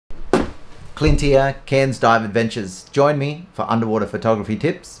Clint here, Cairns Dive Adventures. Join me for underwater photography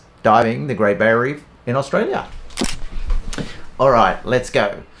tips, diving the Great Barrier Reef in Australia. Alright, let's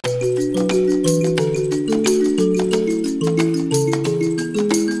go.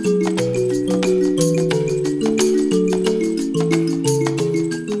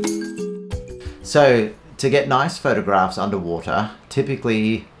 So, to get nice photographs underwater,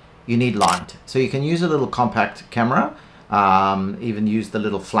 typically you need light. So you can use a little compact camera, even use the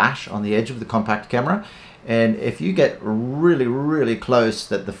little flash on the edge of the compact camera. And if you get really close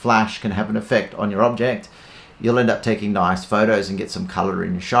that the flash can have an effect on your object, you'll end up taking nice photos and get some color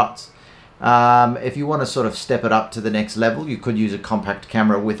in your shots. If you want to sort of step it up to the next level, you could use a compact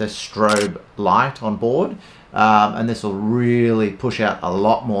camera with a strobe light on board. And this will really push out a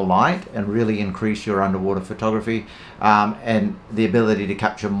lot more light and really increase your underwater photography and the ability to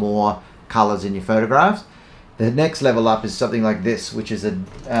capture more colors in your photographs. The next level up is something like this, which is a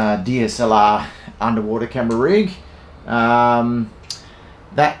DSLR underwater camera rig.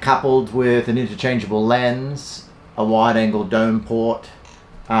 That coupled with an interchangeable lens, a wide angle dome port.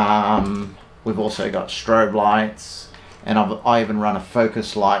 We've also got strobe lights, and I even run a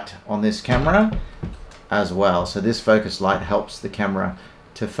focus light on this camera as well. So this focus light helps the camera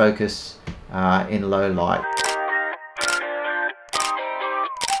to focus in low light.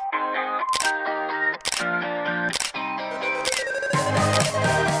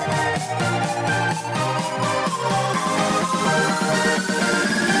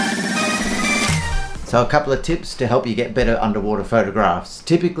 So a couple of tips to help you get better underwater photographs.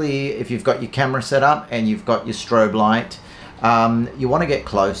 Typically, if you've got your camera set up and you've got your strobe light, you want to get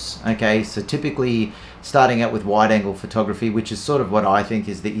close, okay? So typically starting out with wide angle photography, which is sort of what I think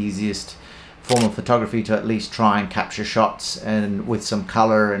is the easiest form of photography to at least try and capture shots and with some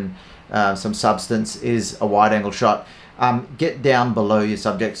color and some substance, is a wide angle shot. Get down below your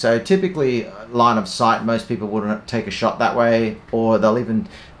subject. So typically line of sight, most people wouldn't take a shot that way, or they'll even,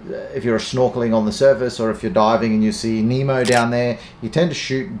 if you're snorkeling on the surface or if you're diving and you see Nemo down there, you tend to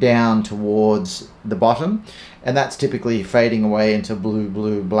shoot down towards the bottom, and that's typically fading away into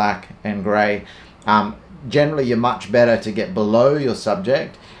blue, black and gray. Generally you're much better to get below your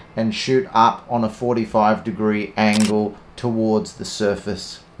subject and shoot up on a 45-degree angle towards the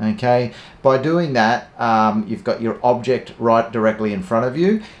surface. Okay, by doing that, you've got your object right directly in front of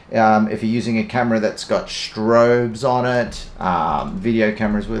you. If you're using a camera that's got strobes on it, video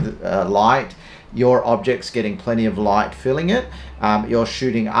cameras with light, your object's getting plenty of light filling it. You're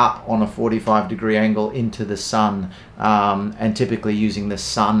shooting up on a 45-degree angle into the sun, and typically using the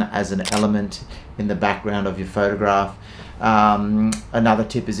sun as an element in the background of your photograph. Another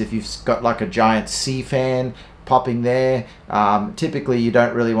tip is if you've got like a giant sea fan popping there, typically you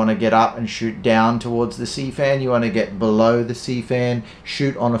don't really want to get up and shoot down towards the sea fan. You want to get below the sea fan,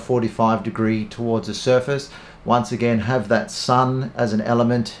 shoot on a 45-degree towards the surface. Once again, have that sun as an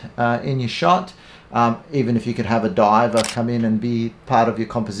element in your shot. Even if you could have a diver come in and be part of your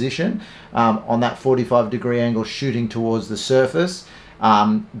composition, on that 45-degree angle, shooting towards the surface.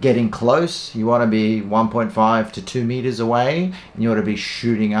 Getting close, you want to be 1.5 to 2 meters away, and you want to be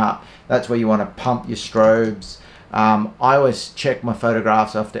shooting up. That's where you want to pump your strobes. I always check my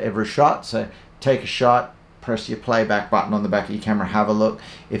photographs after every shot, so take a shot, press your playback button on the back of your camera, have a look.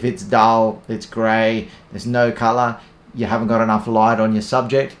 If it's dull, it's gray, there's no color, you haven't got enough light on your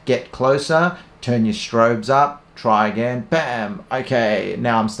subject, get closer, turn your strobes up, try again, bam, okay,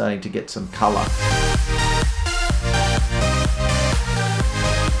 now I'm starting to get some color.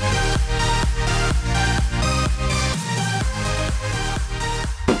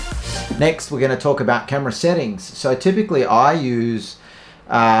 Next, we're going to talk about camera settings. So typically I use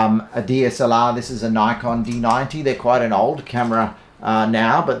a DSLR. This is a Nikon D-90. They're quite an old camera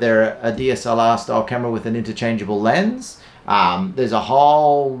now, but they're a DSLR style camera with an interchangeable lens. There's a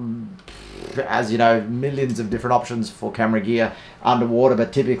whole, as you know, millions of different options for camera gear underwater,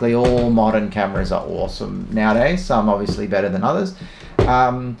 but typically all modern cameras are awesome nowadays. Some obviously better than others.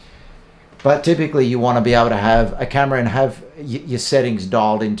 But typically you want to be able to have a camera and have your settings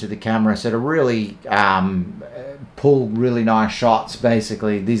dialed into the camera, so to really pull really nice shots.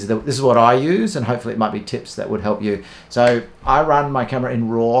 Basically, this is what I use, and hopefully it might be tips that would help you. So I run my camera in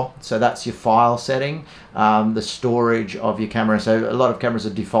RAW, so that's your file setting, the storage of your camera. So a lot of cameras are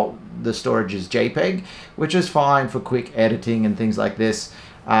default, the storage is JPEG, which is fine for quick editing and things like this.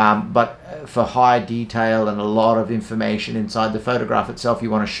 But for high detail and a lot of information inside the photograph itself, you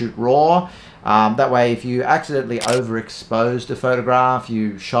want to shoot RAW. That way, if you accidentally overexposed a photograph,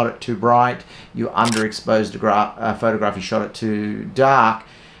 you shot it too bright, you underexposed a photograph, you shot it too dark,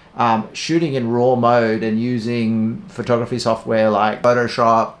 shooting in raw mode and using photography software like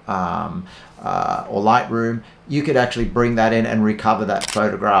Photoshop or Lightroom, you could actually bring that in and recover that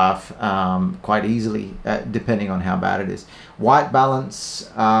photograph quite easily, depending on how bad it is. White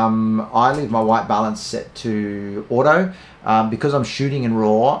balance, I leave my white balance set to auto. Because I'm shooting in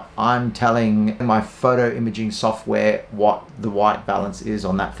RAW, I'm telling my photo imaging software what the white balance is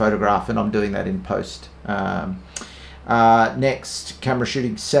on that photograph, and I'm doing that in post. Next, camera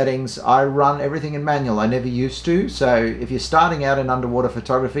shooting settings. I run everything in manual. I never used to. So if you're starting out in underwater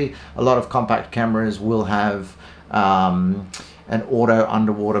photography, a lot of compact cameras will have an auto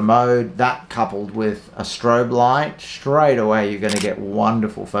underwater mode. That coupled with a strobe light, straight away you're going to get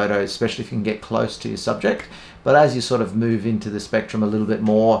wonderful photos, especially if you can get close to your subject. But as you sort of move into the spectrum a little bit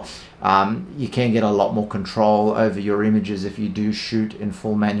more, you can get a lot more control over your images if you do shoot in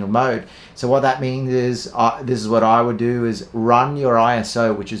full manual mode. So what that means is, this is what I would do, is run your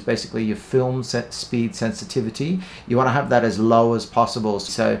ISO, which is basically your film speed sensitivity. You want to have that as low as possible.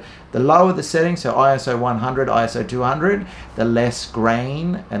 So the lower the setting, so ISO 100, ISO 200, the less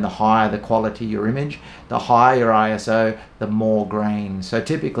grain and the higher the quality of your image. The higher your ISO, the more grain. So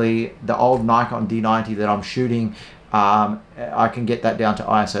typically the old Nikon D-90 that I'm shooting, I can get that down to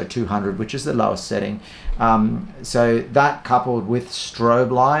ISO 200, which is the lowest setting. So that coupled with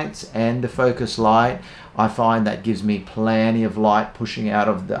strobe lights and the focus light, I find that gives me plenty of light pushing out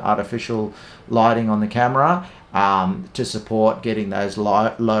of the artificial lighting on the camera to support getting those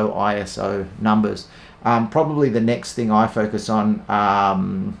low ISO numbers. Probably the next thing I focus on,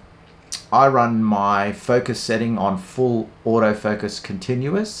 I run my focus setting on full autofocus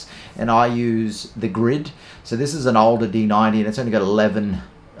continuous, and I use the grid. So this is an older D90 and it's only got 11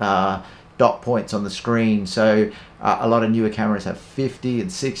 dot points on the screen. So a lot of newer cameras have 50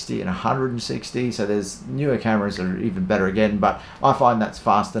 and 60 and 160. So there's newer cameras that are even better again, but I find that's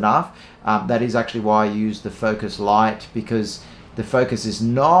fast enough. That is actually why I use the focus light, because the focus is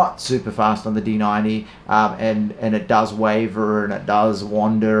not super fast on the D90, and it does waver and it does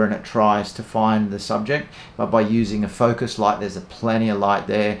wander and it tries to find the subject. But by using a focus light, there's plenty of light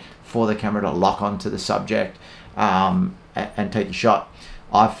there for the camera to lock onto the subject and take a shot.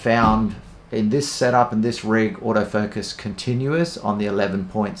 I've found in this setup and this rig, autofocus continuous on the 11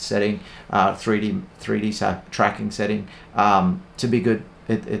 point setting, 3D tracking setting, to be good.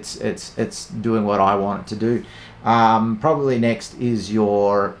 It's doing what I want it to do. Probably next is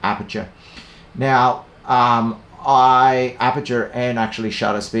your aperture. Now, aperture and actually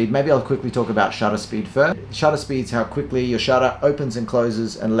shutter speed. Maybe I'll quickly talk about shutter speed first. Shutter speed is how quickly your shutter opens and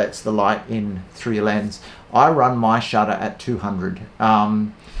closes and lets the light in through your lens. I run my shutter at 200.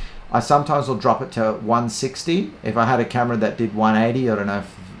 I sometimes will drop it to 160. If I had a camera that did 180, I don't know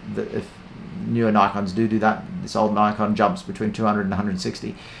if newer Nikons do that. This old Nikon jumps between 200 and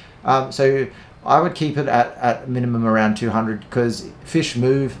 160. So I would keep it at minimum around 200, because fish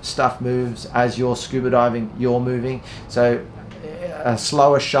move, stuff moves. As you're scuba diving, you're moving. So a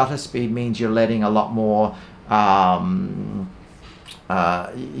slower shutter speed means you're letting a lot more,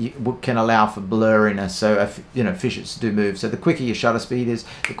 you can allow for blurriness. So if, you know, fishes do move. So the quicker your shutter speed is,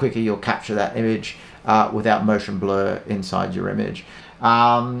 the quicker you'll capture that image without motion blur inside your image.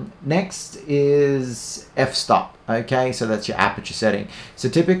 Next is f-stop. Okay, so that's your aperture setting. So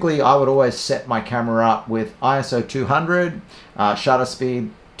typically I would always set my camera up with ISO 200, shutter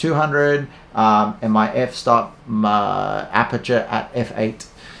speed 200, and my f-stop aperture at f8.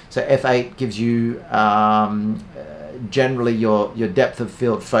 So f8 gives you generally your depth of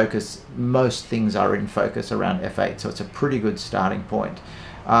field focus. Most things are in focus around f8, so it's a pretty good starting point.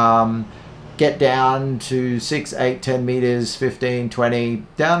 Get down to 6, 8, 10 meters, 15, 20,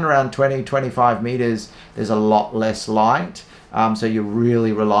 down around 20, 25 meters, there's a lot less light. So you're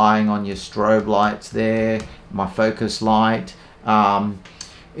really relying on your strobe lights there, my focus light.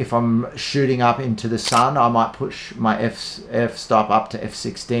 If I'm shooting up into the sun, I might push my f-stop up to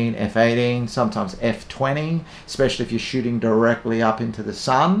f16, f18, sometimes f20, especially if you're shooting directly up into the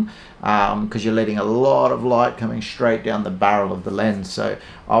sun, because you're letting a lot of light coming straight down the barrel of the lens. So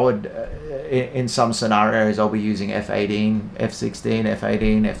I would, in some scenarios, I'll be using f18, f16,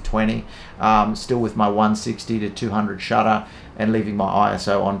 f18, f20, still with my 160 to 200 shutter and leaving my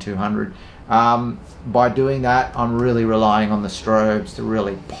ISO on 200. By doing that, I'm really relying on the strobes to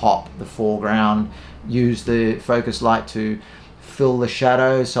really pop the foreground, use the focus light to fill the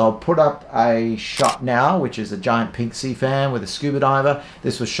shadows. So I'll put up a shot now, which is a giant pink sea fan with a scuba diver.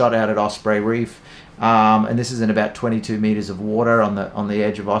 This was shot out at Osprey Reef, and this is in about 22 meters of water on the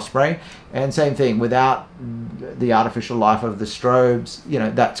edge of Osprey. And same thing, without the artificial light of the strobes, you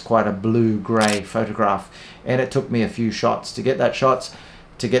know, that's quite a blue-gray photograph. And it took me a few shots to get that shots.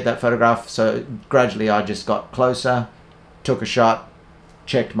 to get that photograph. So gradually I just got closer, took a shot,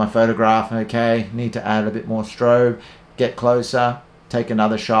 checked my photograph, okay, need to add a bit more strobe, get closer, take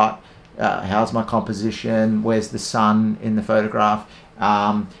another shot, how's my composition, where's the sun in the photograph,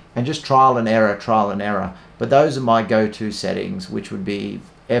 and just trial and error. But those are my go-to settings, which would be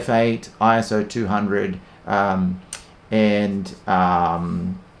f8, ISO 200, and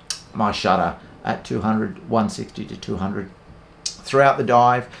my shutter at 200, 160 to 200. Throughout the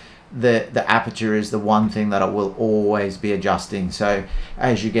dive, the aperture is the one thing that I will always be adjusting. So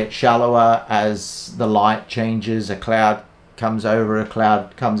as you get shallower, as the light changes, a cloud comes over, a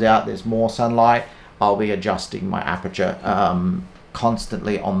cloud comes out, there's more sunlight, I'll be adjusting my aperture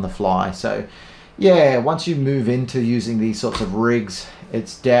constantly on the fly. So yeah, once you move into using these sorts of rigs,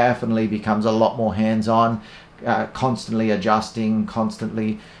 it's definitely becomes a lot more hands-on, constantly adjusting,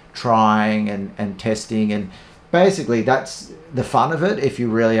 constantly trying and testing, and basically that's the fun of it if you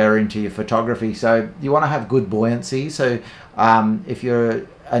really are into your photography. So you want to have good buoyancy. So if you're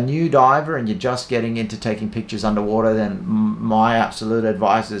a new diver and you're just getting into taking pictures underwater, then my absolute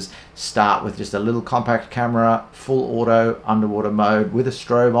advice is start with just a little compact camera, full auto underwater mode with a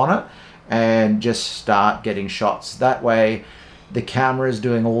strobe on it, and just start getting shots. That way the camera is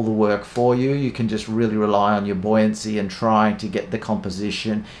doing all the work for you. You can just really rely on your buoyancy and trying to get the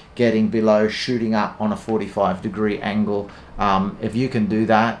composition, getting below, shooting up on a 45-degree angle. If you can do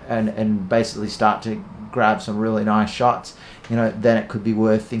that and basically start to grab some really nice shots, you know, then it could be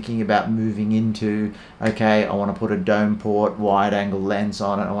worth thinking about moving into, okay, I want to put a dome port wide angle lens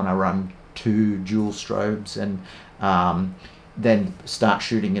on it, I want to run 2 dual strobes, and then start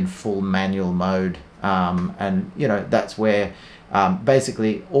shooting in full manual mode. And you know, that's where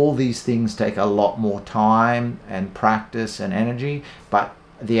basically all these things take a lot more time and practice and energy, but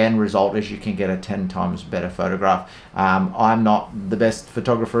the end result is you can get a 10 times better photograph. I'm not the best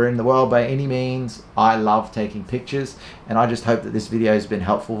photographer in the world by any means. I love taking pictures, and I just hope that this video has been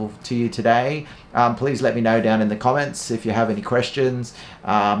helpful to you today. Please let me know down in the comments if you have any questions.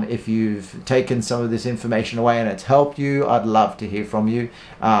 If you've taken some of this information away and it's helped you, I'd love to hear from you.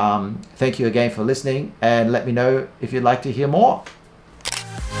 Thank you again for listening, and let me know if you'd like to hear more.